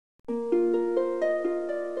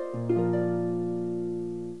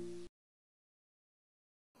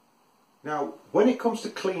Now, when it comes to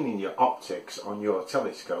cleaning your optics on your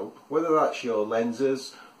telescope, whether that's your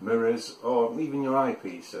lenses, mirrors, or even your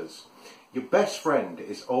eyepieces, your best friend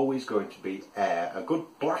is always going to be air. A good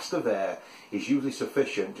blast of air is usually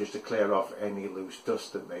sufficient just to clear off any loose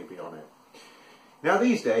dust that may be on it. Now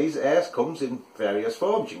these days, air comes in various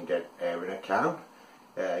forms. You can get air in a can,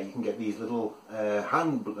 you can get these little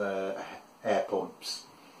hand air pumps,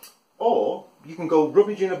 or you can go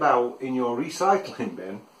rummaging about in your recycling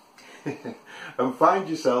bin and find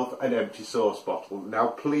yourself an empty sauce bottle. Now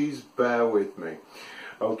please bear with me,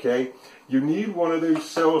 okay? You need one of those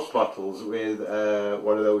sauce bottles with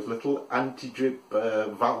one of those little anti-drip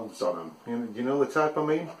valves on them. You know the type I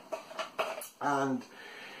mean? And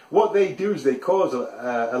what they do is they cause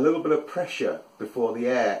a little bit of pressure before the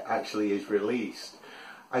air actually is released.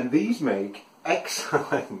 And these make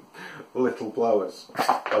excellent little blowers,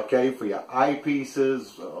 okay, for your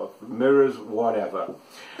eyepieces, or mirrors, whatever.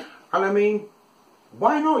 And I mean,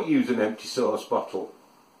 why not use an empty sauce bottle?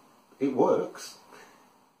 It works.